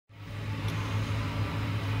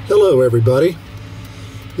Hello everybody,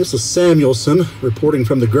 this is Samuelson reporting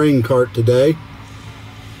from the grain cart today,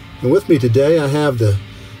 and with me today I have the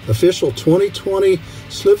official 2020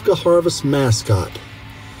 Slivka Harvest mascot.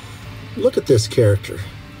 Look at this character.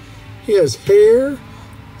 He has hair,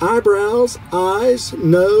 eyebrows, eyes,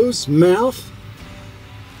 nose, mouth.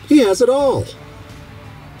 He has it all.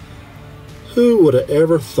 Who would have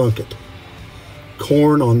ever thunk it?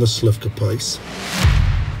 Corn on the Slivka place.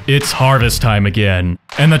 It's harvest time again,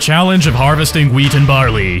 and the challenge of harvesting wheat and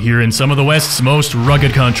barley here in some of the West's most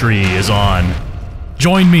rugged country is on.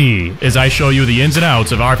 Join me as I show you the ins and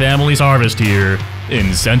outs of our family's harvest here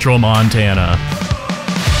in central Montana.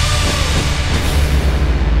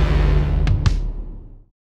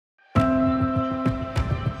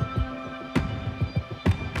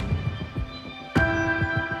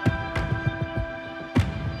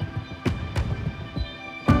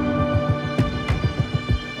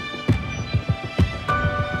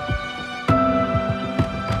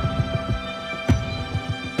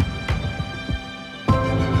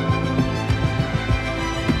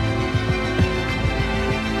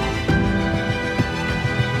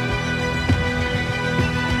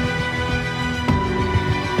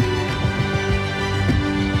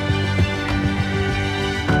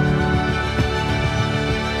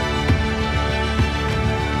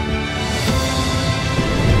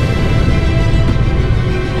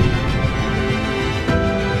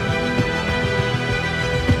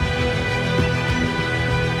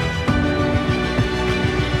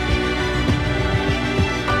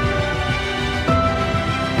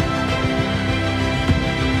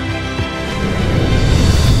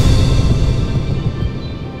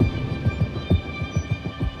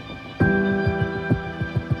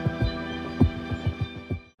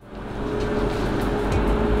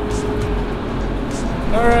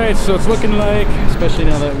 Alright, so it's looking like, especially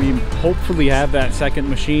now that we hopefully have that second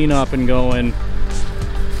machine up and going,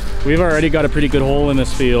 we've already got a pretty good hole in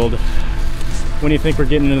this field. When do you think we're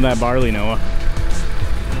getting into that barley, Noah?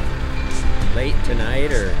 Late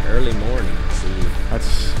tonight or early morning.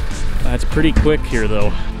 That's pretty quick here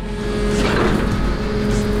though.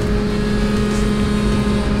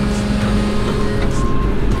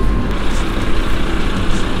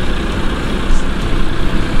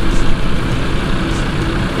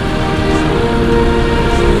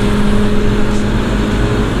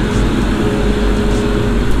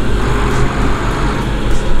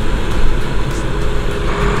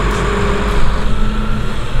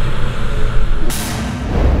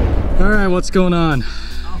 What's going on?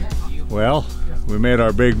 Well, we made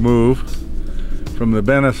our big move from the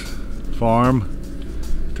Petersen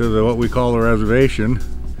Farm to what we call the reservation.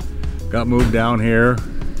 Got moved down here,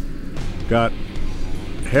 got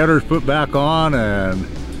headers put back on, and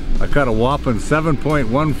I cut a whopping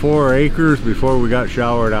 7.14 acres before we got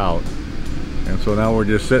showered out. And so now we're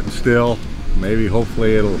just sitting still. Maybe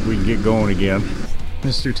hopefully we can get going again.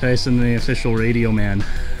 Mr. Tyson, the official radio man.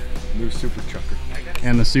 New super chucker.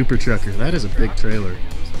 And the super trucker. That is a big trailer.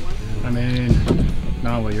 I mean,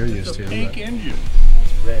 not what you're used to. Pink engine.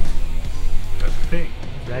 It's red. That's pink.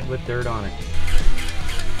 Red with dirt on it.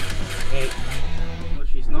 Hey. No,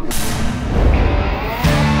 she's not.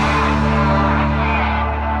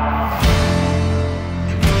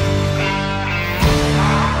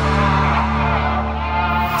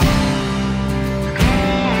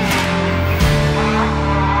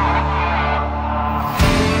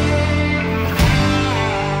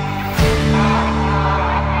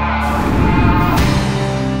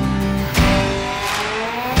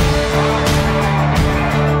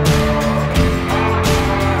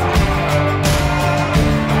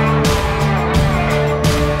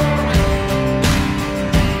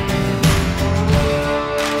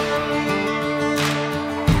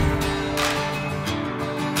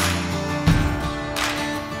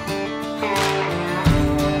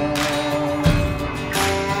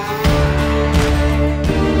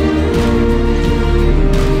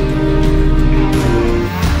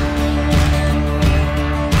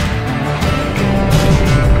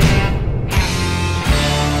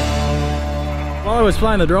 I was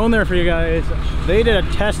flying the drone there for you guys. They did a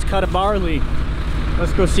test cut of barley.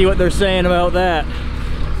 Let's go see what they're saying about that.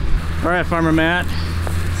 All right, Farmer Matt.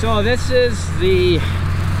 So this is the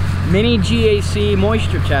mini GAC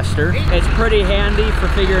moisture tester. It's pretty handy for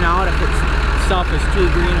figuring out if stuff is too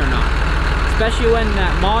green or not, especially when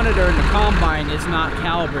that monitor in the combine is not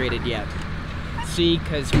calibrated yet. See,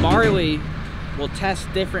 because barley will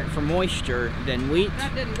test different for moisture than wheat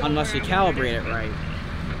unless you calibrate it right,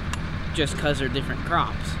 just because they're different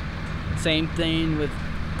crops. Same thing with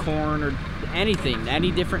corn or anything,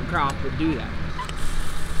 any different crop would do that.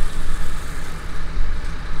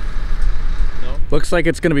 Looks like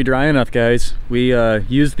it's gonna be dry enough, guys. We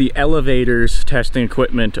used the elevators testing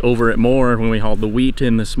equipment over at Moore when we hauled the wheat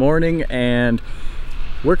in this morning, and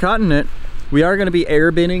we're cutting it. We are gonna be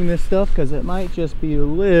air binning this stuff because it might just be a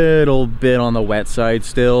little bit on the wet side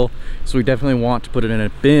still. So we definitely want to put it in a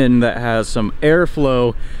bin that has some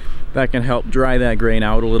airflow that can help dry that grain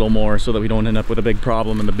out a little more so that we don't end up with a big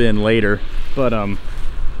problem in the bin later. But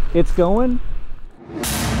it's going.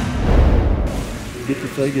 Get your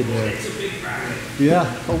thing in there.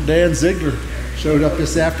 Yeah, old Dan Ziegler showed up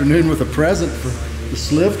this afternoon with a present for the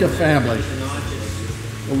Slivka family.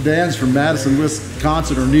 Old Dan's from Madison,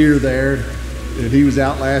 Wisconsin, or near there. And he was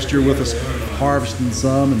out last year with us harvesting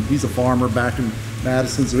some, and he's a farmer back in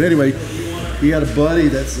Madison. So anyway, he had a buddy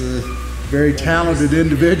that's a very talented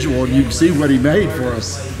individual, and you can see what he made for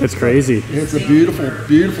us. It's crazy. It's a beautiful,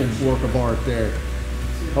 beautiful work of art there.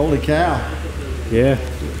 Holy cow. Yeah.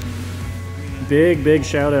 Big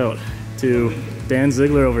shout out to Dan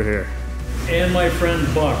Ziegler over here. And my friend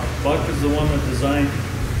Buck. Buck is the one that designed,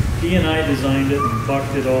 he and I designed it, and Buck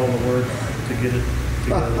did all the work to get it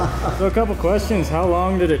together. So a couple questions. How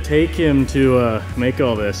long did it take him to make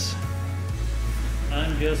all this?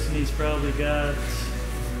 I'm guessing he's probably got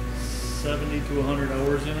 70 to 100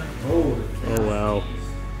 hours in it. Oh wow.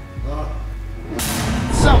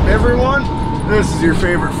 What's up, everyone? This is your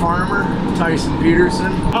favorite farmer, Tyson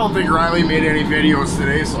Peterson. I don't think Riley made any videos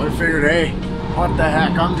today, so I figured, hey, what the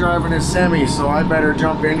heck, I'm driving his semi, so I better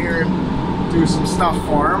jump in here and do some stuff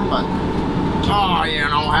for him. But, oh, you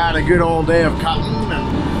know, had a good old day of cutting, and,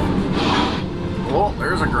 oh,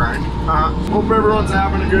 there's a grind. Hope everyone's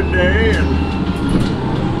having a good day, and,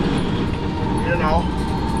 you know,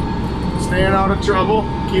 staying out of trouble,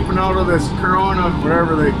 keeping out of this corona,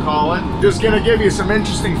 whatever they call it. Just gonna give you some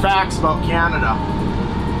interesting facts about Canada.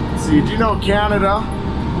 See, do you know Canada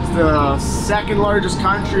is the second largest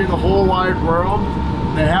country in the whole wide world?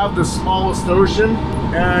 They have the smallest ocean,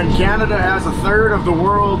 and Canada has a third of the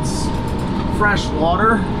world's fresh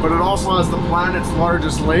water, but it also has the planet's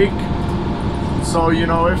largest lake. So, you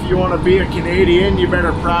know, if you want to be a Canadian, you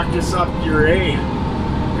better practice up your A,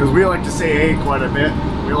 because we like to say A quite a bit.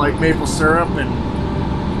 We like maple syrup. And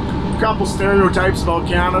a couple stereotypes about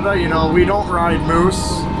Canada. You know, we don't ride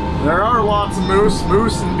moose. There are lots of moose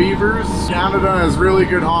and beavers. Canada has really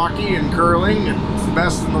good hockey and curling, and it's the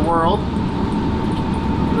best in the world.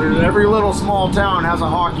 Every little small town has a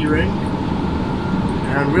hockey rink.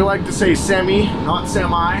 And we like to say semi, not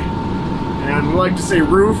semi. And we like to say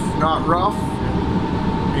roof, not rough.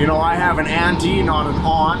 You know, I have an auntie, not an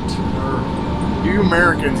aunt. You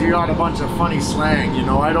Americans, you got a bunch of funny slang, you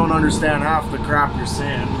know. I don't understand half the crap you're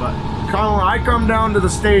saying, but I come down to the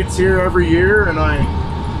States here every year and I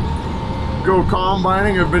go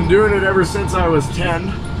combining. I've been doing it ever since I was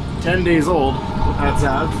 10 days old, that's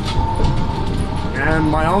sad. And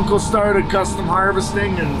my uncle started custom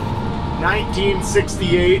harvesting in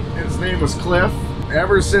 1968. His name was Cliff.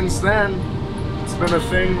 Ever since then, it's been a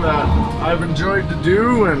thing that I've enjoyed to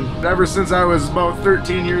do, and ever since I was about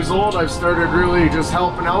 13 years old, I've started really just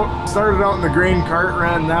helping out. Started out in the grain cart,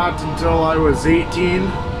 ran that until I was 18, and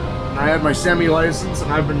I had my semi license,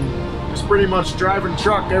 and I've been just pretty much driving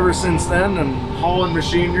truck ever since then and hauling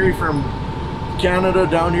machinery from Canada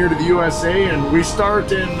down here to the USA. And we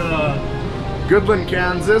start in Goodland,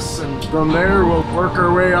 Kansas, and from there we'll work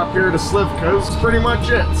our way up here to Slivka. That's pretty much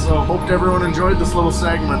it. So hope everyone enjoyed this little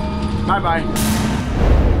segment. Bye bye.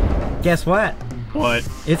 Guess what? What?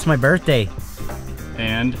 It's my birthday.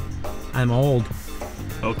 And? I'm old.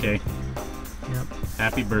 Okay. Yep.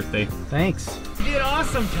 Happy birthday. Thanks. You did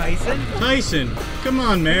awesome, Tyson. Tyson, come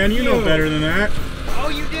on, man. You know better than that. Oh,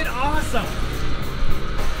 you did awesome.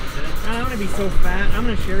 I want to be so fat. I'm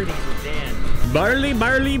going to share these with Dan. Barley,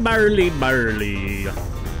 barley, barley, barley.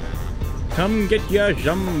 Come get ya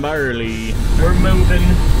some barley. We're moving,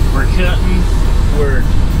 we're cutting, we're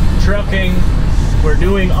trucking, we're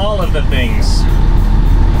doing all of the things.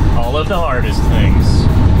 All of the hardest things.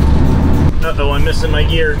 Uh-oh, I'm missing my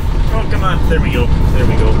gear. Oh, come on. There we go. There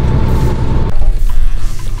we go.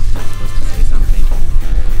 Say something.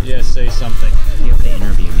 Yes, say something. You have to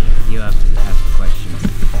interview me. You have to ask the questions.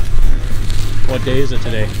 What day is it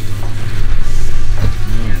today?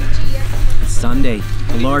 It's Sunday,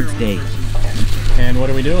 the Lord's Day. And what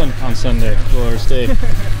are we doing on Sunday, the Lord's Day?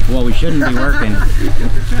 Well, we shouldn't be working,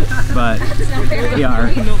 but we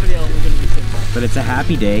are. But it's a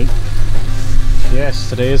happy day. Yes,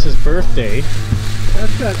 today is his birthday.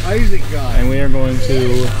 That's that Isaac guy. And we are going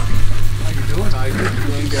to How you doing,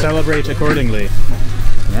 Isaac? celebrate accordingly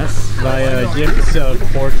Yes. via gifts of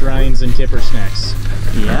pork rinds and kipper snacks.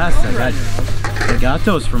 Yes, I got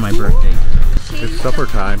those for my birthday. It's supper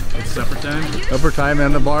time. It's supper time. Supper time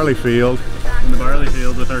in the barley field. In the barley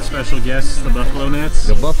field with our special guests, the buffalo gnats.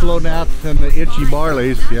 The buffalo gnats and the itchy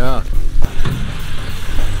barleys, yeah.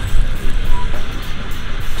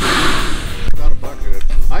 Got a bucket.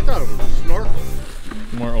 I thought it was a snorkel.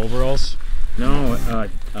 More overalls. No,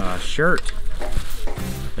 a shirt.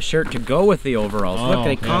 A shirt to go with the overalls. Look,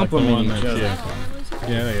 they complement each other.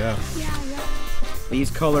 Yeah. These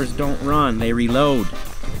colors don't run, they reload.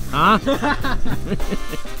 Huh?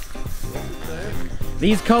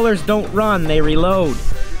 These colors don't run, they reload.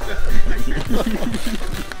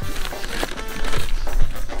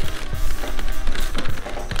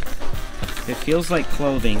 It feels like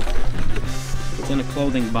clothing. It's in a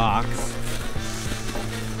clothing box.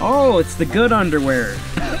 Oh, it's the good underwear.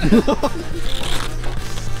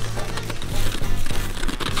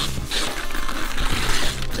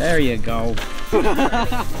 There you go.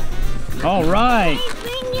 All right.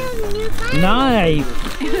 Knife.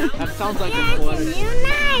 That sounds like a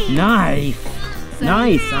sweater. Knife.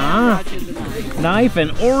 Nice, huh? Knife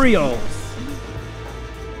and Oreos.